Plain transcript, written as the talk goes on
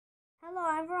Hello,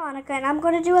 I'm Veronica, and I'm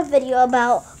going to do a video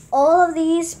about all of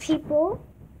these people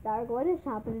that are going to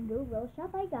shop in a new Rose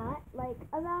shop I got, like,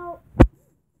 about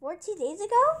 14 days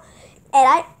ago, and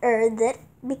I earned it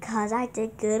because I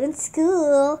did good in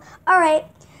school. Alright,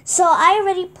 so I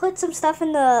already put some stuff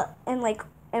in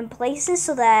places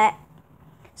so that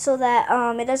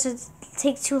it doesn't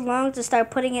take too long to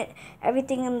start putting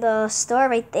everything in the store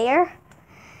right there.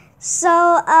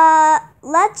 So,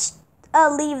 let's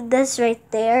leave this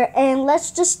right there and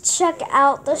let's just check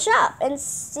out the shop and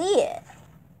see it.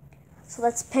 So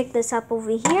let's pick this up over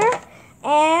here,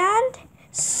 and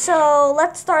so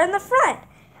let's start in the front.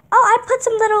 Oh, I put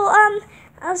some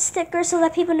little stickers so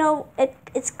that people know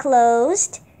it's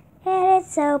closed and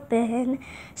it's open.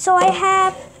 So I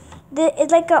have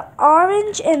it's like an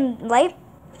orange and light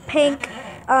pink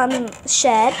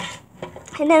shed,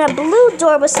 and then a blue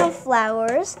door with some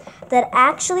flowers that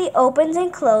actually opens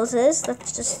and closes.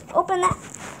 Let's just open that.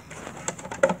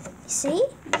 See?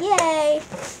 Yay!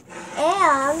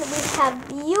 And we have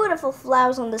beautiful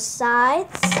flowers on the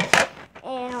sides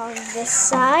and on this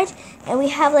side. And we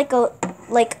have like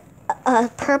a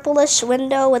purplish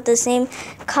window with the same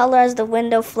color as the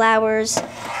window flowers.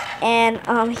 And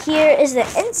here is the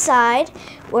inside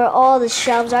where all the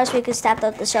shelves are, so we can stack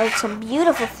up the shelves with some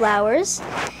beautiful flowers.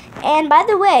 And by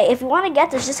the way, if you want to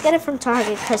get this, just get it from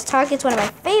Target, because Target's one of my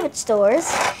favorite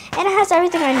stores, and it has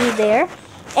everything I need there.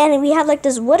 And we have like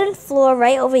this wooden floor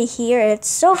right over here, and it's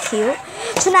so cute.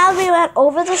 So now we went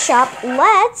over the shop,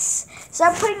 let's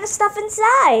start putting the stuff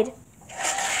inside.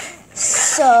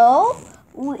 So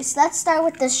let's start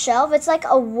with this shelf. It's like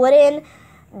a wooden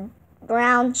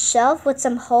brown shelf with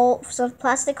some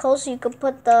plastic holes so you can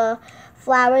put the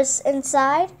flowers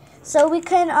inside. So we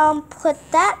can put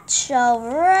that shelf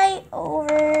right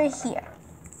over here,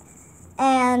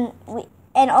 and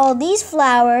all these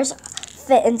flowers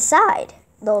fit inside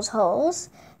those holes.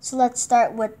 So let's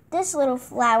start with this little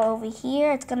flower over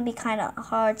here. It's gonna be kind of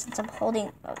hard since I'm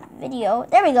holding a video.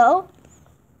 There we go.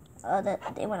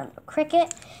 They went on the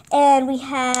cricket, and we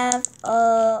have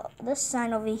this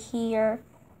sign over here.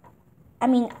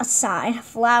 A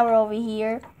flower over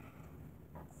here.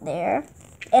 There.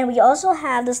 And we also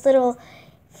have this little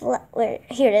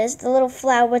here it is, the little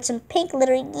flower with some pink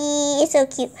lettering. It's so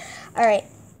cute. All right.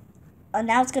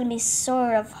 Now it's gonna be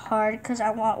sort of hard because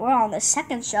we're on the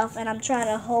second shelf, and I'm trying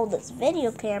to hold this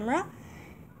video camera.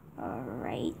 All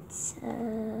right.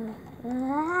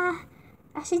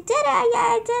 Actually did it!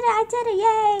 Yeah, I did it!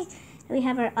 Yay! And we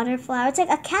have our other flower. It's like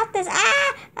a cactus. All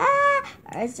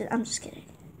right, I'm just kidding.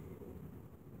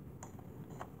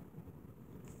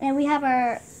 And we have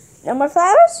our no more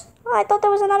flowers? Oh, I thought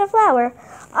there was another flower.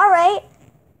 All right.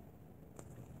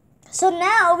 So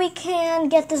now we can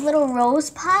get this little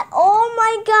rose pot. Oh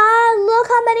my God, look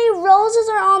how many roses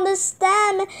are on the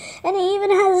stem. And it even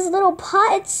has this little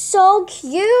pot. It's so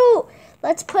cute.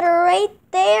 Let's put it right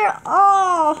there.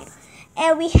 Oh,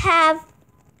 and we have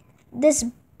this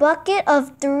bucket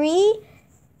of 3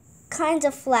 kinds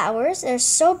of flowers. They're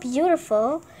so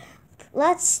beautiful.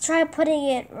 Let's try putting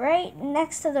it right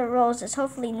next to the roses.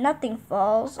 Hopefully nothing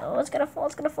falls. Oh, it's gonna fall,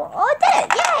 it's gonna fall. Oh, I did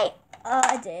it! Yay! Oh,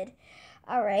 I did.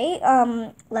 All right,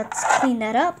 let's clean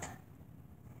that up.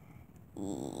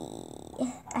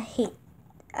 I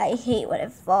hate when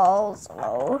it falls.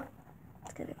 Oh,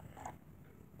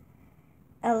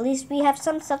 at least we have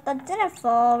some stuff that didn't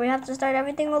fall. We have to start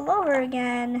everything all over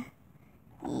again.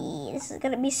 This is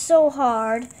gonna be so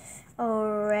hard.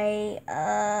 All right,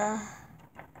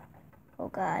 oh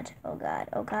God, oh God,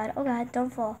 oh God, oh God, don't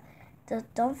fall.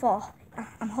 Don't fall.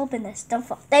 I'm hoping this. Don't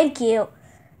fall. Thank you.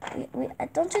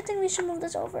 Don't you think we should move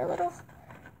this over a little?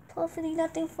 Hopefully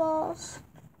nothing falls.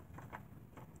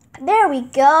 There we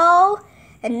go.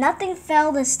 And nothing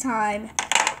fell this time.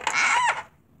 Ah!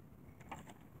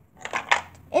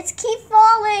 It's keep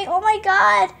falling. Oh my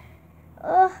God.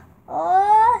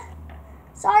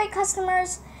 Sorry,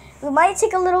 customers. We might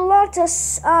take a little long to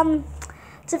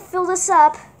fill this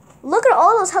up. Look at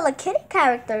all those Hello Kitty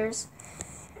characters.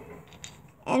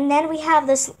 And then we have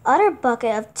this other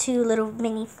bucket of 2 little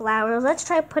mini flowers. Let's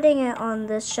try putting it on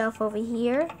this shelf over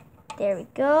here. There we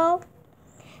go.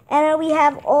 And then we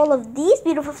have all of these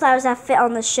beautiful flowers that fit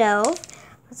on the shelf.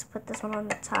 Let's put this one on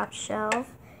the top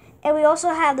shelf. And we also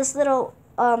have this little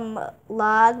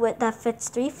log that fits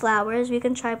 3 flowers. We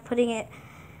can try putting it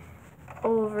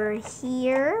over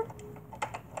here.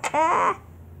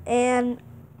 And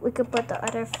we could put the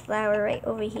other flower right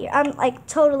over here. I'm like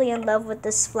totally in love with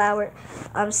this flower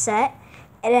set.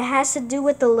 And it has to do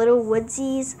with the little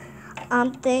woodsies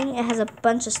thing. It has a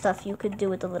bunch of stuff you could do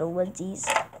with the little woodsies.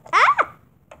 Ah!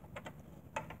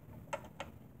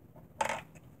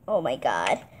 Oh my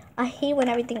God. I hate when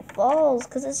everything falls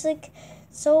because it's like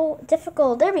so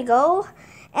difficult. There we go.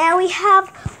 And we have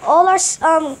all our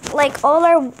all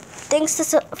our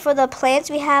things for the plants.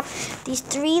 We have these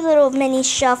 3 little mini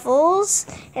shovels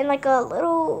and like a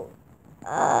little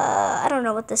I don't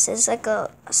know what this is, like a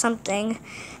something,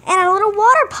 and a little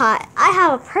water pot. I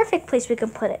have a perfect place we can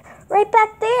put it, right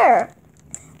back there.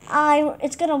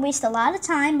 It's gonna waste a lot of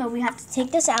time, but we have to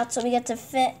take this out so we get to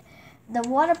fit the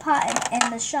water pot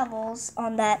and the shovels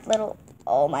on that little.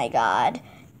 Oh my God,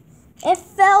 it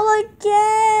fell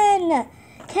again.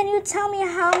 Can you tell me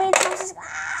how many times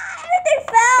everything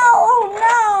fell? Oh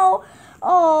no.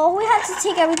 Oh, we have to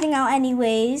take everything out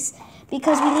anyways,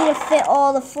 because we need to fit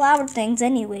all the flower things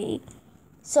anyway.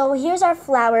 So here's our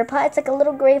flower pot. It's like a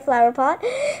little gray flower pot.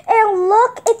 And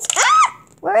look, it's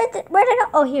where did it go?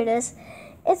 Oh, here it is.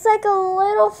 It's like a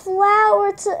little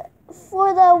flower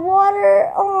for the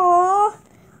water. Aww.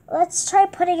 Let's try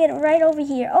putting it right over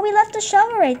here. Oh, we left the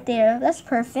shovel right there. That's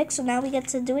perfect. So now we get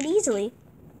to do it easily.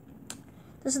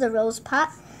 This is the rose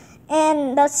pot.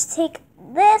 And let's take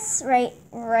this right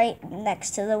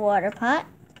next to the water pot.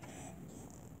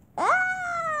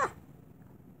 Ah!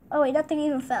 Oh wait, nothing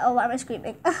even fell. Oh, why am I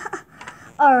screaming?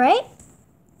 All right.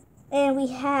 And we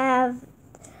have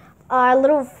our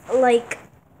little, like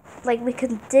we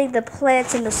can dig the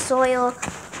plants in the soil.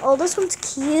 Oh, this one's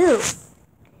cute.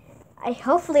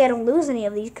 Hopefully I don't lose any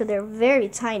of these because they're very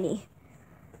tiny.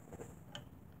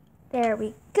 There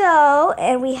we go.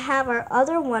 And we have our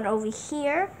other one over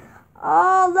here.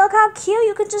 Oh, look how cute.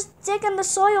 You can just dig in the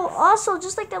soil also,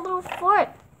 just like that little fort.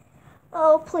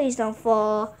 Oh, please don't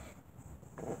fall.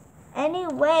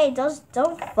 Anyway, just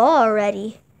don't fall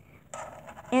already.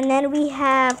 And then we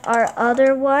have our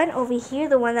other one over here,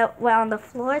 the one that went on the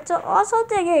floor. It's also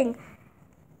digging.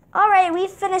 All right, we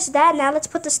finished that. Now let's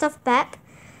put the stuff back.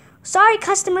 Sorry,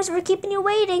 customers, we're keeping you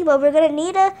waiting, but we're going to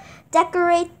need to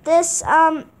decorate this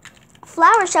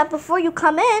flower shop before you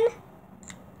come in.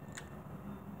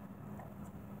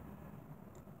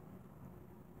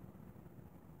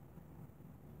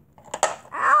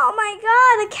 Oh my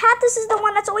God, the cactus is the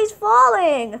one that's always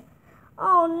falling.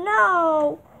 Oh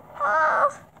no.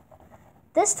 Oh.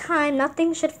 This time,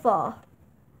 nothing should fall.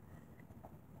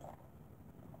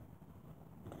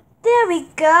 There we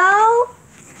go.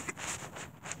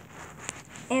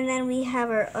 And then we have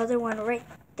our other one right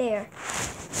there.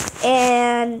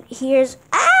 And here's,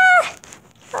 oh,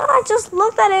 I just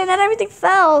looked at it and everything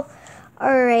fell.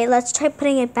 All right, let's try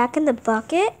putting it back in the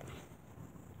bucket.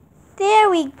 There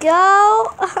we go.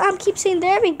 I keep saying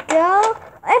there we go.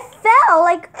 It fell,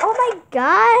 like, oh my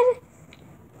God.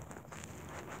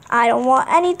 I don't want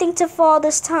anything to fall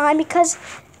this time because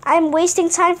I'm wasting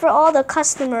time for all the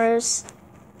customers.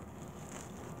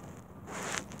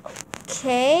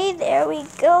 Okay, there we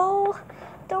go.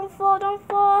 Don't fall, don't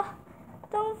fall,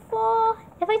 don't fall.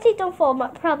 If I say don't fall,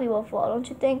 it probably will fall, don't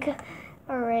you think?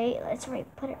 All right, let's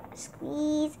put it,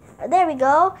 squeeze. There we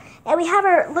go. And we have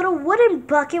our little wooden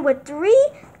bucket with 3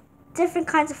 different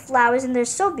kinds of flowers, and they're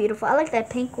so beautiful. I like that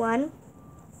pink one.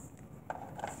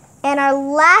 And our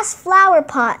last flower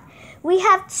pot, we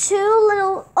have 2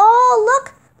 little, oh,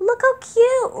 look how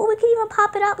cute. Oh, we can even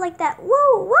pop it up like that.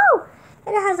 Whoa, whoa.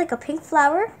 And it has like a pink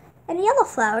flower and a yellow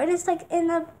flower, and it's like in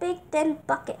a big thin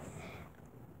bucket.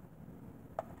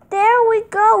 There we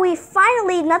go. We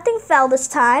finally, nothing fell this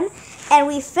time, and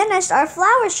we finished our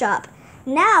flower shop.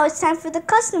 Now it's time for the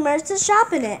customers to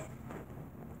shop in it.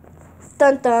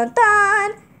 Dun, dun,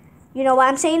 dun. You know why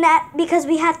I'm saying that? Because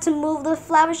we have to move the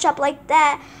flower shop like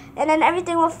that, and then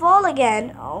everything will fall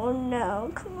again. Oh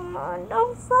no, come on,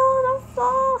 don't fall, don't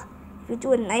fall. If you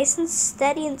do it nice and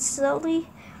steady and slowly,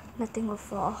 nothing will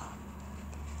fall.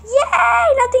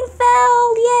 Yay, nothing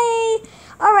fell, yay.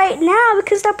 All right, now we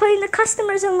can start putting the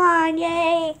customers in line,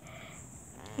 yay.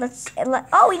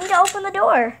 Oh, we need to open the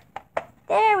door.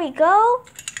 There we go.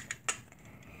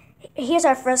 Here's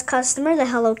our first customer, the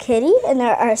Hello Kitty, and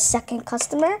our second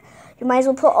customer. You might as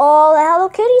well put all the Hello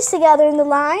Kitties together in the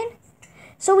line.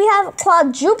 So we have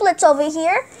quadruplets over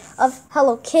here of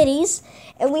Hello Kitties,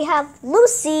 and we have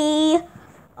Lucy.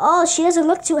 Oh, she doesn't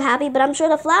look too happy, but I'm sure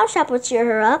the flower shop will cheer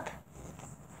her up.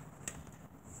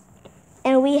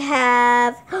 And we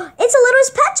have, it's a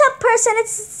little pet shop person.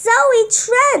 It's Zoe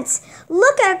Trent.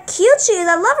 Look how cute she is.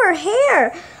 I love her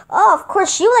hair. Oh, of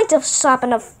course, she would like to shop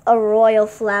in a royal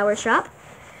flower shop.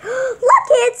 Look,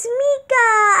 it's Mika.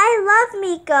 I love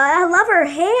Mika. I love her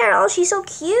hair. Oh, she's so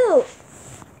cute.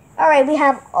 All right, we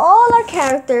have all our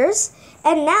characters.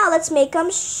 And now let's make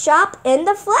them shop in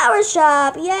the flower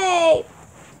shop. Yay.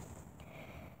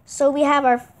 So we have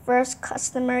our first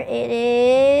customer. It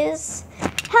is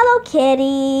Hello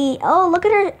Kitty. Oh, look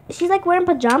at her. She's like wearing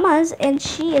pajamas and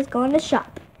she is going to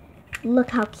shop.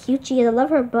 Look how cute she is. I love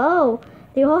her bow.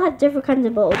 They all have different kinds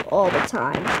of bows all the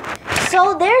time.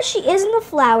 So there she is in the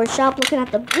flower shop looking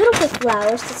at the beautiful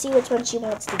flowers to see which one she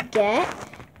wants to get.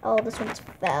 Oh, this one's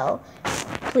fell.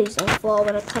 Please don't fall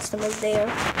when a customer's there.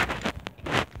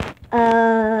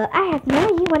 I have no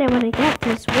idea what I want to get.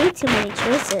 There's way too many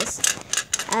choices.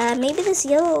 Maybe this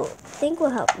yellow thing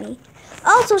will help me.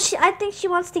 Oh, so I think she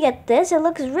wants to get this. It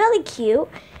looks really cute.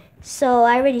 So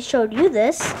I already showed you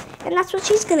this. And that's what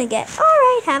she's going to get. All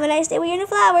right, have a nice day with your new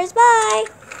flowers. Bye.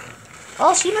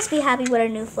 Oh, she must be happy with her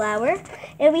new flower.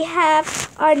 And we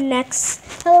have our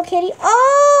next Hello Kitty.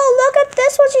 Oh, look at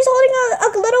this one. She's holding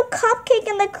a little cupcake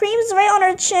and the cream's right on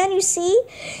her chin, you see?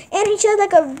 And she has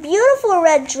like a beautiful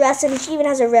red dress and she even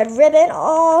has a red ribbon.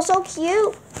 Oh, so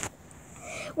cute.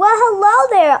 Well, hello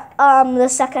there, the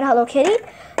second Hello Kitty.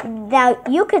 Now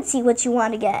you could see what you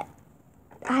want to get.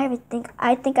 I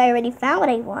think I already found what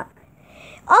I want.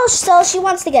 Oh, so she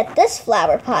wants to get this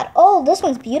flower pot. Oh, this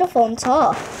one's beautiful and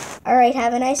tall. All right,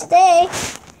 have a nice day.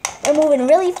 We're moving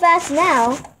really fast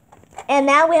now. And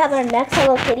now we have our next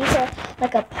Hello Kitty, so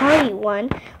like a party one.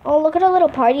 Oh, look at her little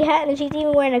party hat, and she's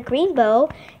even wearing a green bow.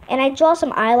 And I draw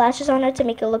some eyelashes on her to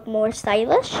make it look more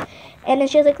stylish. And then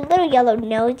she has like a little yellow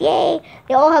nose. Yay!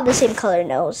 They all have the same color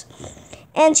nose.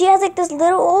 And she has like this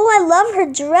little, oh, I love her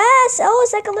dress. Oh,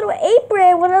 it's like a little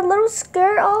apron with a little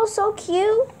skirt. Oh, so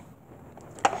cute.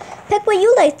 Pick what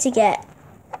you like to get.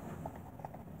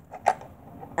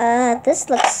 This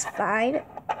looks fine.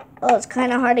 Oh, it's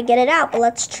kind of hard to get it out, but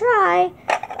let's try.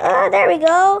 There we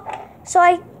go. So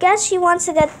I guess she wants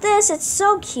to get this. It's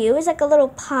so cute. It's like a little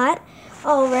pot.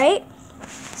 All right.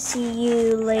 See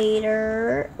you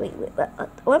later. Wait,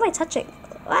 what am I touching?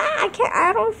 I can't.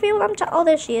 I don't feel what I'm touching. Oh,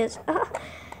 there she is.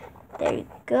 There you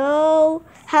go.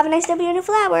 Have a nice day with your new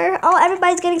flower. Oh,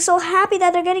 everybody's getting so happy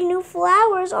that they're getting new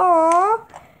flowers. Aww.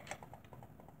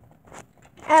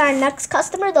 And our next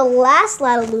customer, the last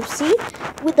little Lucy,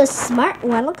 with the smart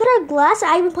one. Look at her glasses.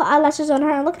 I even put eyelashes on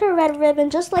her. And look at her red ribbon,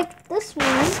 just like this one.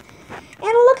 And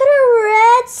look at her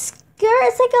red skirt.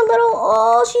 It's like a little,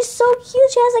 oh, she's so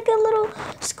cute. She has like a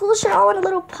little school shirt on a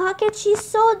little pocket. She's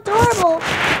so adorable.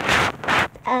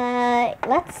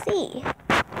 Let's see.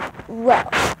 Well,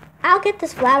 I'll get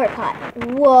this flower pot.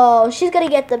 Whoa, she's going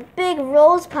to get the big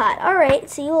rose pot. All right,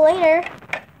 see you later.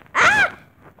 Ah!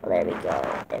 Well, there we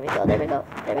go. There we go. There we go.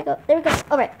 There we go. There we go.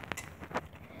 All right.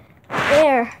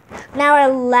 There. Now our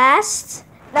last,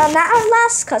 not our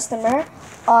last customer,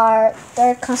 our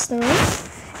third customer.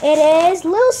 It is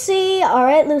Lucy. All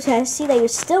right, Lucy, I see that you're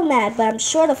still mad, but I'm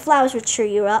sure the flowers will cheer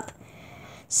you up.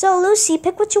 So, Lucy,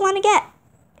 pick what you want to get.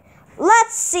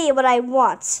 Let's see what I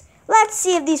want. Let's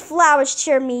see if these flowers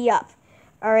cheer me up.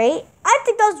 All right? I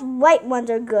think those white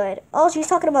ones are good. Oh, she's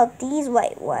talking about these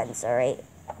white ones. All right?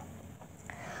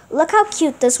 Look how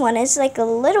cute this one is. Like a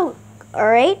little, all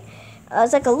right?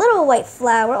 It's like a little white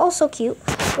flower. Oh, so cute.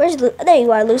 There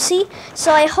you are, Lucy.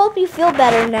 So I hope you feel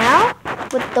better now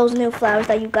with those new flowers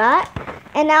that you got.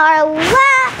 And now our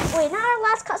not our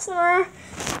last customer.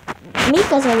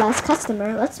 Mika's our last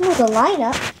customer. Let's move the line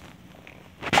up.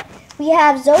 We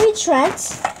have Zoe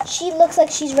Trent. She looks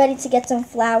like she's ready to get some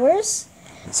flowers.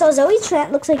 So Zoe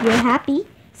Trent looks like you're happy.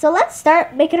 So let's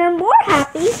start making her more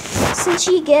happy since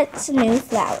she gets new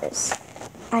flowers.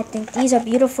 I think these are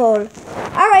beautiful.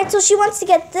 All right, so she wants to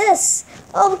get this.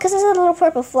 Oh, because it's a little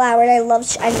purple flower, and I know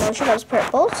she loves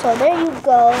purple. So there you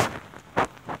go.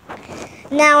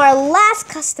 Now our last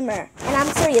customer, and I'm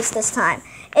serious this time.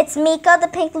 It's Mika, the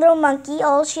pink little monkey.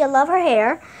 Oh, I love her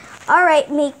hair. All right,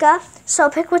 Mika. So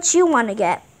pick what you want to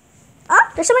get.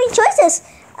 Oh, there's so many choices.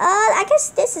 I guess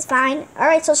this is fine. All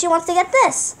right, so she wants to get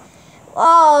this.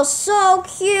 Oh, so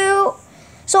cute.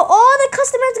 So all the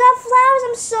customers got flowers.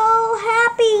 I'm so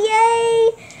happy.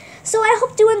 Yay. So I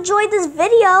hope you enjoyed this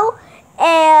video.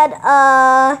 And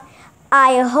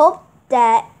I hope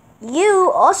that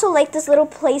you also like this little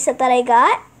playset that I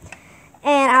got.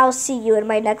 And I'll see you in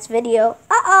my next video.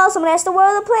 Uh-oh, someone has to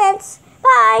water the plants.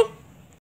 Bye.